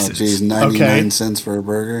prices. Oh, geez, 99 cents for a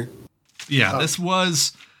burger? Yeah, this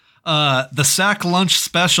was the Sack Lunch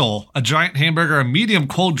Special, a giant hamburger, a medium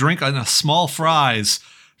cold drink, and a small fries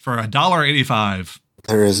for $1.85.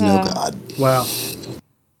 There is no God. Wow.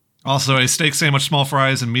 Also, a steak sandwich, small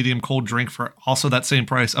fries, and medium cold drink for also that same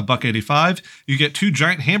price, $1.85. You get 2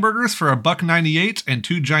 giant hamburgers for $1.98 and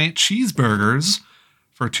 2 giant cheeseburgers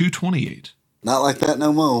for $2.28. Not like that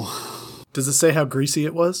no more. Does it say how greasy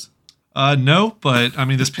it was? No, but I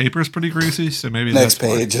mean, this paper is pretty greasy, so maybe Next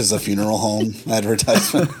that's page is a funeral home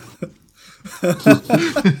advertisement.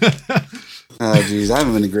 Oh, geez, I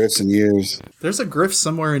haven't been to Griff's in years. There's a Griff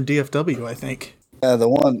somewhere in DFW, I think. Yeah, the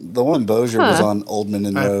one in Bossier was on Old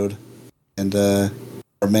Minden Road and or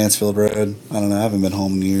Mansfield Road. I don't know. I haven't been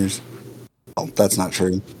home in years. Oh, that's not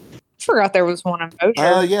true. Forgot there was one in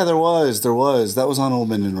Bossier. Yeah, there was. That was on Old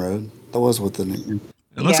Minden Road. That was with the name.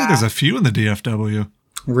 It looks like there's a few in the DFW.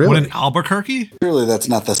 Really? One in Albuquerque? Surely that's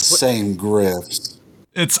not the same Griff's.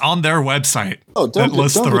 It's on their website. Oh, that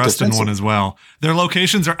lists the Ruston one as well. Their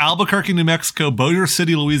locations are Albuquerque, New Mexico, Bossier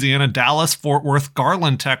City, Louisiana, Dallas, Fort Worth,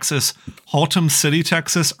 Garland, Texas, Haltom City,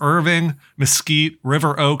 Texas, Irving, Mesquite,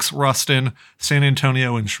 River Oaks, Ruston, San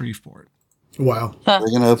Antonio, and Shreveport. Wow. We're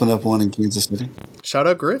going to open up one in Kansas City. Shout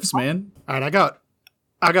out Griff's, man. All right,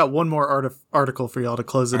 I got one more article for y'all to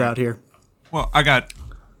close it out here. Well, I got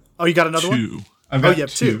Oh, you got another 2. one? I've got you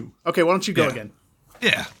have 2. Okay, why don't you go again?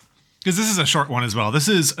 Yeah. Because this is a short one as well. This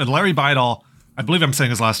is Larry Bidall, I believe I'm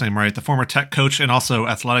saying his last name right, the former Tech coach and also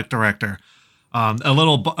athletic director. A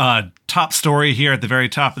little top story here at the very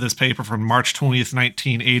top of this paper from March 20th,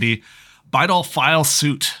 1980. Bidall files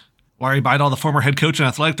suit. Larry Bidall, the former head coach and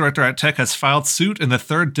athletic director at Tech, has filed suit in the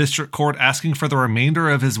 3rd District Court asking for the remainder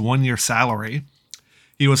of his 1-year salary.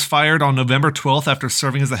 He was fired on November 12th after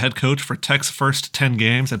serving as the head coach for Tech's first 10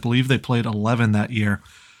 games. I believe they played 11 that year.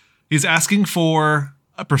 He's asking for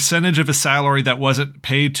a percentage of his salary that wasn't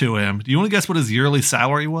paid to him. Do you want to guess what his yearly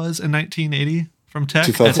salary was in 1980 from Tech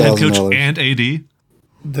as head coach and AD?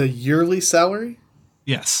 The yearly salary?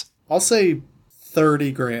 Yes. I'll say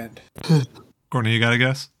 $30,000. Courtney, you got to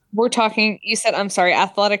guess? We're talking, you said, I'm sorry,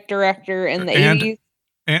 athletic director in the 80s?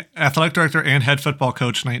 Athletic director and head football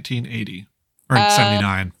coach 1980 or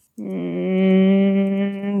 79.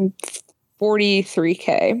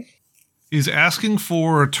 43K. He's asking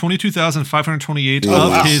for $22,528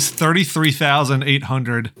 of his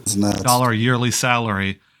 $33,800 yearly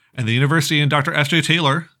salary. And the university and Dr. F.J.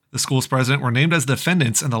 Taylor, the school's president, were named as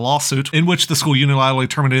defendants in the lawsuit in which the school unilaterally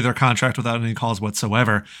terminated their contract without any cause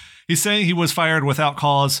whatsoever. He's saying he was fired without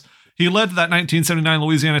cause. He led that 1979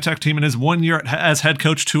 Louisiana Tech team in his 1 year as head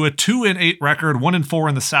coach to a 2-8 record, 1-4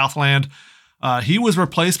 in the Southland. He was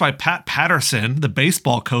replaced by Pat Patterson, the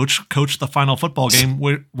baseball coach, coached the final football game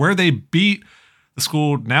where they beat the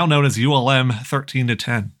school now known as ULM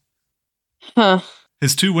 13-10. Huh.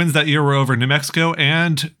 His 2 wins that year were over New Mexico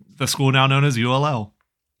and the school now known as ULL,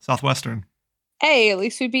 Southwestern. Hey, at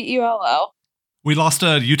least we beat ULL. We lost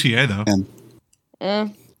to UTA,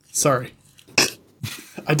 though. Sorry.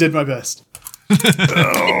 I did my best.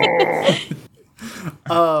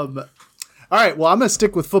 All right, well, I'm going to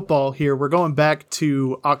stick with football here. We're going back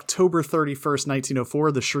to October 31st,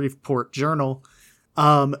 1904, the Shreveport Journal.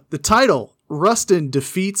 The title, Ruston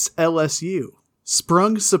defeats LSU.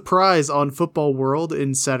 Sprung surprise on Football World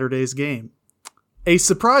in Saturday's game. A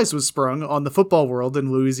surprise was sprung on the Football World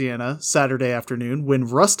in Louisiana Saturday afternoon when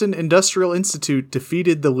Ruston Industrial Institute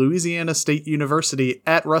defeated the Louisiana State University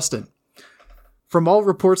at Ruston. From all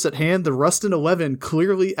reports at hand, the Ruston 11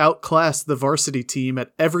 clearly outclassed the varsity team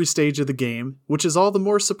at every stage of the game, which is all the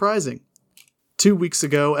more surprising. 2 weeks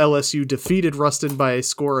ago, LSU defeated Ruston by a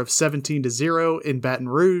score of 17-0 in Baton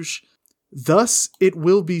Rouge. Thus, it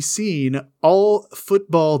will be seen all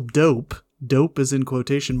football dope is in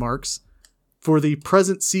quotation marks, for the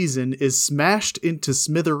present season is smashed into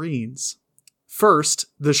smithereens. First,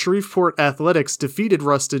 the Shreveport Athletics defeated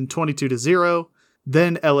Ruston 22-0.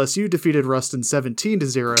 Then LSU defeated Ruston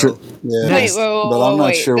 17-0. Yeah, Wait, but I'm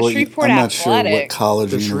not sure what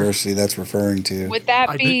college or The university that's referring to. Would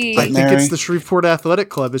that be? I think it's the Shreveport Athletic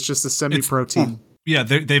Club. It's just a semi-pro team. Yeah,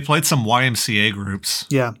 they played some YMCA groups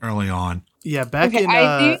early on. Yeah, back in...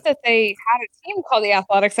 I knew that they had a team called the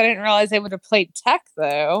Athletics. I didn't realize they would have played Tech,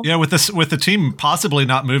 though. Yeah, with the team possibly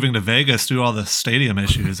not moving to Vegas due to all the stadium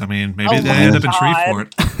issues. I mean, maybe they end up in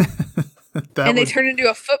Shreveport. They turned into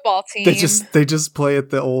a football team. They just play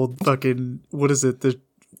at the old fucking, what is it?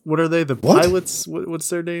 What are they? The Pilots? What's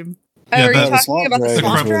their name? Are you talking about the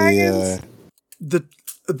Swamp Dragons?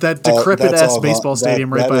 that decrepit that's ass all baseball gone.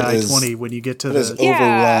 stadium right That by is- I-20 when you get to It is the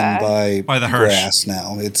overrun By the Hirsch. grass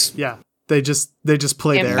now. It's yeah. They just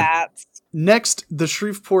play And there. bats. Next, the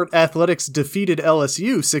Shreveport Athletics defeated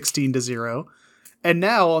LSU 16-0, and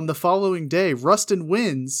now on the following day, Ruston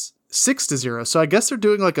wins 6-0. So I guess they're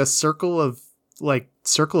doing like a circle of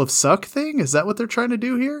suck thing. Is that what they're trying to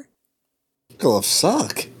do here? circle of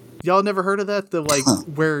suck. Y'all never heard of that? The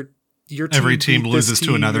where your team Every team beat this loses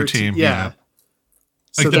to another your team. Yeah. Like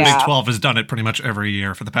So the Yeah. Big 12 has done it pretty much every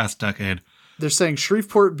year for the past decade. they're saying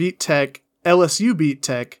Shreveport beat Tech, LSU beat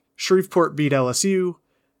Tech, Shreveport beat LSU,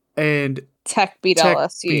 and Tech beat Tech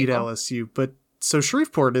LSU. beat LSU. But so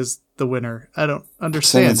Shreveport is the winner. I don't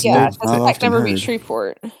understand. Sentence. Yeah, Not because Tech often never beat heard.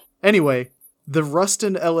 Shreveport. Anyway, the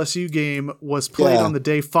Ruston LSU game was played Yeah. on the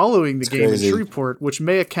day following the It's game crazy. in Shreveport, which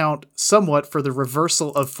may account somewhat for the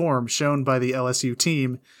reversal of form shown by the LSU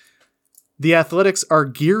team. The Athletics are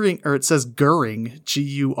gearing, or it says Guring,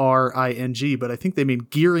 Guring, but I think they mean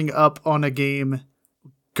gearing up on a game,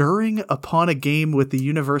 Guring upon a game with the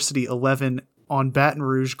University 11 on Baton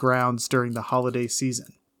Rouge grounds during the holiday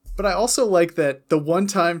season. But I also like that the one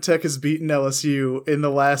time Tech has beaten LSU in the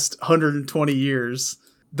last 120 years,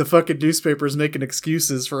 the fucking newspaper's making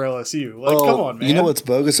excuses for LSU. Like, Well, come on, man. You know what's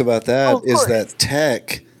bogus about that Oh, of is course. that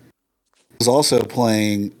Tech was also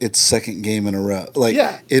playing its second game in a row. Like,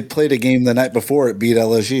 Yeah. it played a game the night before it beat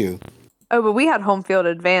LSU. Oh, but we had home field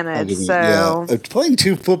I'll advantage, give you- so Playing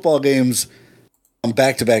two football games on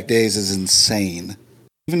back-to-back days is insane.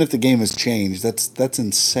 Even if the game has changed, that's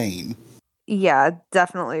insane. yeah,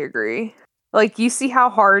 definitely agree. Like, you see how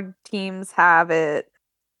hard teams have it,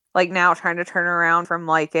 like now trying to turn around from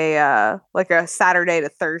like a Saturday to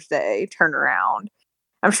Thursday turnaround.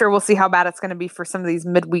 I'm sure we'll see how bad it's going to be for some of these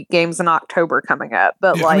midweek games in October coming up.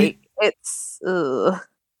 But Yeah, I mean- it's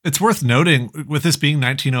It's worth noting, with this being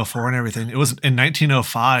 1904 and everything, it was in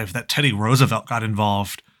 1905 that Teddy Roosevelt got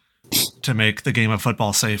involved to make the game of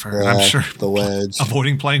football safer. And I'm Yeah, sure the wedge.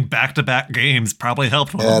 avoiding playing back-to-back games probably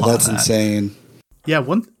helped with a Yeah, lot that's of that. insane. Yeah,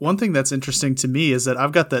 one thing that's interesting to me is that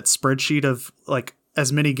I've got that spreadsheet of like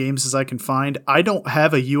as many games as I can find. I don't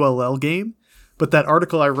have a ULL game, but that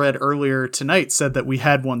article I read earlier tonight said that we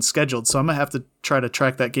had one scheduled. So I'm going to have to try to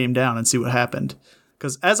track that game down and see what happened.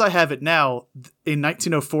 Because as I have it now, in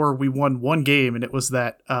 1904 we won one game, and it was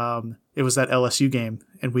that LSU game,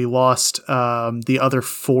 and we lost the other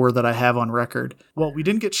four that I have on record. Well, we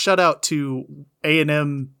didn't get shut out to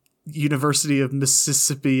A&M University of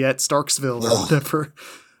Mississippi at Starksville or whatever.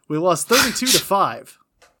 We lost 32-5.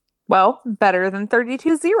 well, better than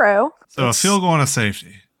 32-0. So a field goal and a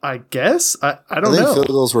safety. I guess. I I don't think know. field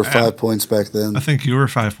goals were Yeah. 5 points back then. I think you were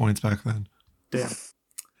 5 points back then. Damn.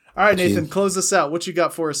 All right, Nathan, you. close us out. What you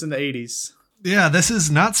got for us in the 80s? Yeah, this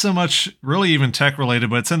is not so much really even tech related,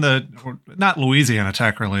 but it's in the, not Louisiana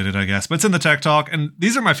tech related, I guess, but it's in the tech talk. And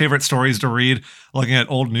these are my favorite stories to read, looking at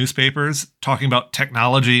old newspapers, talking about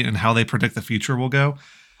technology and how they predict the future will go.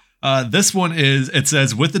 This one it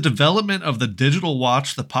says, with the development of the digital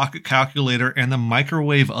watch, the pocket calculator, and the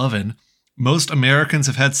microwave oven, most Americans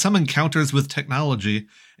have had some encounters with technology.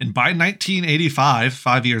 And by 1985,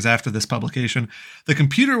 5 years after this publication, the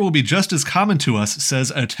computer will be just as common to us,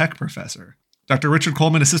 says a tech professor. Dr. Richard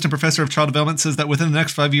Coleman, assistant professor of child development, says that within the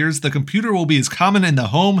next 5 years, the computer will be as common in the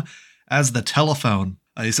home as the telephone.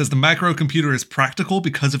 He says the microcomputer is practical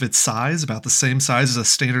because of its size, about the same size as a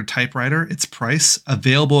standard typewriter, its price,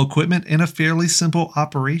 available equipment, and a fairly simple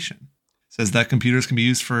operation. Says that computers can be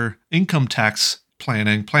used for income tax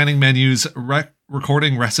planning menus,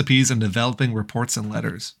 recording recipes, and developing reports and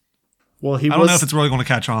letters. Well, I don't know if it's really going to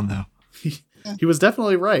catch on, though. he was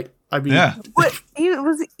definitely right. I mean, Yeah. What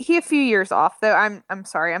he a few years off though? I'm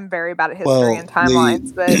sorry, I'm very bad at history Well, and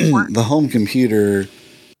timelines, but we're- the home computer,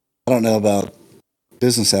 I don't know about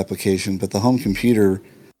business application, but the home computer,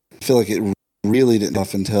 I feel like it really didn't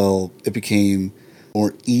off until it became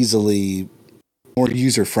more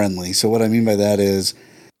user-friendly. So what I mean by that is, it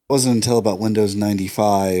wasn't until about Windows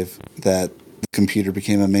 95 that the computer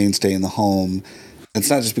became a mainstay in the home. It's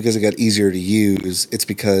not just because it got easier to use, it's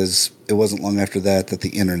because it wasn't long after that the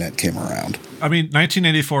internet came around. I mean,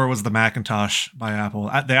 1984 was the Macintosh by Apple.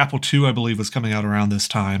 The Apple II, I believe, was coming out around this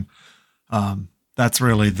time. That's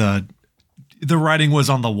really the writing was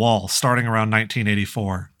on the wall starting around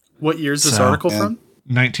 1984. what year's this So, article yeah. from?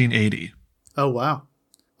 1980. Oh, wow.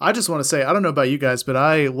 I just want to say, I don't know about you guys, but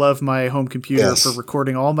I love my home computer Yes. for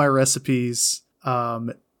recording all my recipes,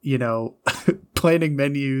 planning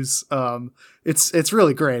menus. It's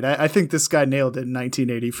really great. I think this guy nailed it in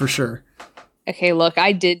 1980 for sure. okay, look,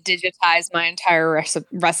 I did digitize my entire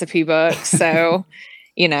recipe book, so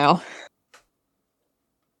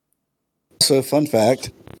So, fun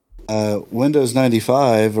fact, Windows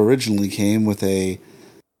 95 originally came with a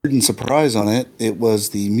hidden surprise on it. It was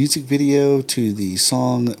the music video to the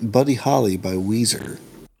song Buddy Holly by Weezer.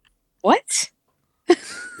 What?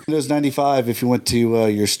 Windows 95, if you went to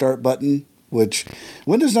your start button, which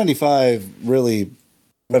Windows 95 really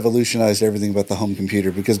revolutionized everything about the home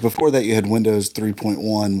computer, because before that you had Windows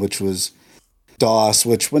 3.1, which was DOS,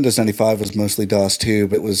 which Windows 95 was mostly DOS too,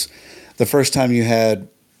 but it was the first time you had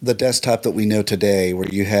the desktop that we know today, where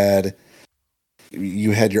you had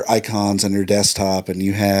your icons on your desktop and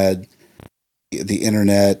you had the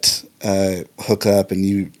internet hookup, and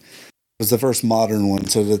it was the first modern one.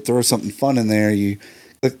 So to throw something fun in there, you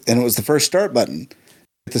click, and it was the first start button.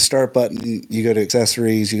 At the start button, you go to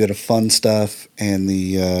accessories, you go to fun stuff, and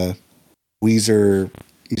the Weezer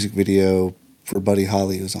music video for Buddy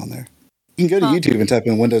Holly was on there. You can go to YouTube and type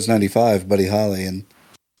in Windows 95 Buddy Holly, and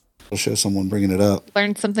it'll show someone bringing it up.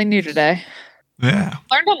 Learned something new today. Yeah.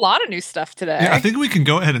 Learned a lot of new stuff today. Yeah, I think we can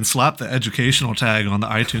go ahead and slap the educational tag on the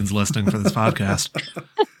iTunes listing for this podcast.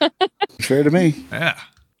 Fair to me. Yeah.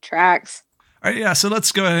 Tracks. All right, yeah, so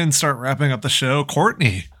let's go ahead and start wrapping up the show.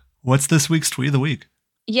 Courtney, what's this week's tweet of the week?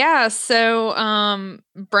 Yeah, so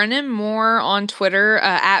Brennan Moore on Twitter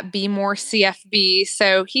at BMoreCFB.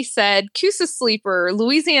 So he said, Coosa sleeper,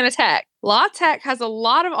 Louisiana Tech. La Tech has a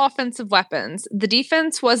lot of offensive weapons. The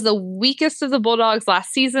defense was the weakest of the Bulldogs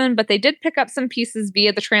last season, but they did pick up some pieces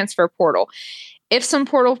via the transfer portal. If some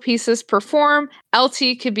portal pieces perform,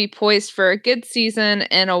 LT could be poised for a good season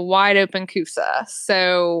and a wide open Coosa.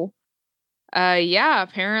 So yeah,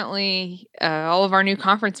 apparently all of our new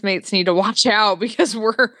conference mates need to watch out, because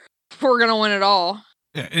we're gonna win it all.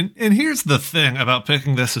 Yeah, and here's the thing about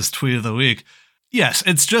picking this as tweet of the week. Yes,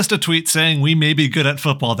 it's just a tweet saying we may be good at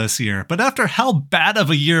football this year, but after how bad of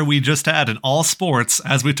a year we just had in all sports,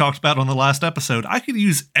 as we talked about on the last episode, I could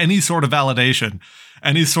use any sort of validation,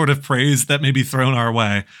 any sort of praise that may be thrown our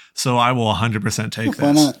way. So I will 100% take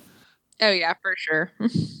Why this. not? Oh yeah, for sure.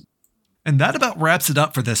 And that about wraps it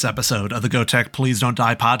up for this episode of the Go Tech Please Don't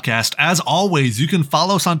Die podcast. As always, you can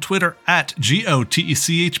follow us on Twitter at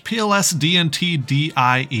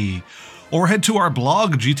GOTECHPLSDNTDIE, or head to our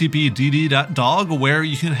blog, gtpdd.dog, where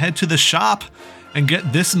you can head to the shop and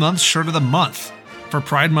get this month's shirt of the month. For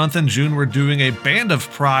Pride Month in June, we're doing a Band of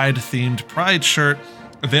Pride themed Pride shirt,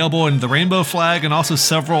 available in the rainbow flag and also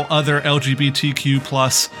several other LGBTQ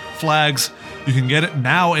plus flags. You can get it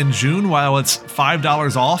now in June while it's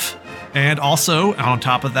 $5 off. And also, on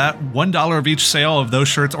top of that, $1 of each sale of those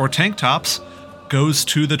shirts or tank tops goes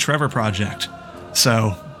to the Trevor Project.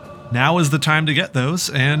 So now is the time to get those,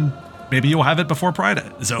 and maybe you'll have it before Pride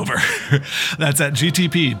is over. That's at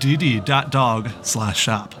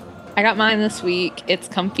gtpdd.dog/shop. I got mine this week. It's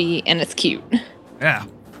comfy and it's cute. Yeah.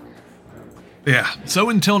 Yeah. So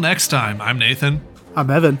until next time, I'm Nathan. I'm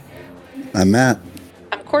Evan. I'm Matt.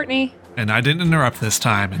 I'm Courtney. And I didn't interrupt this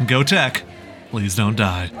time. And Go Tech, please don't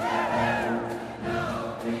die.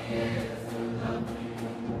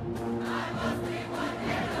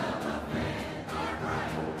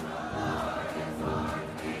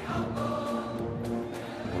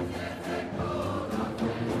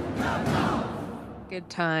 Good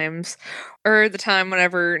times. Or the time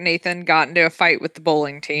whenever Nathan got into a fight with the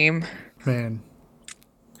bowling team. Man,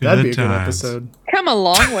 that'd be a good times. episode. Come a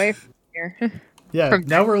long way from here. Yeah,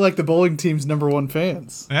 now we're like the bowling team's #1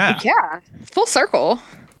 fans. Yeah. Yeah. Full circle.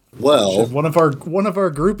 Well, One of our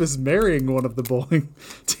group is marrying one of the bowling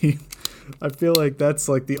team. I feel like that's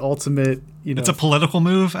like the ultimate, It's a political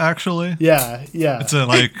move, actually. yeah. It's a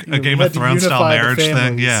You know, Game we of had to Thrones style unify the marriage thing.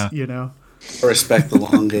 families, Yeah. you know. respect the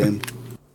long game.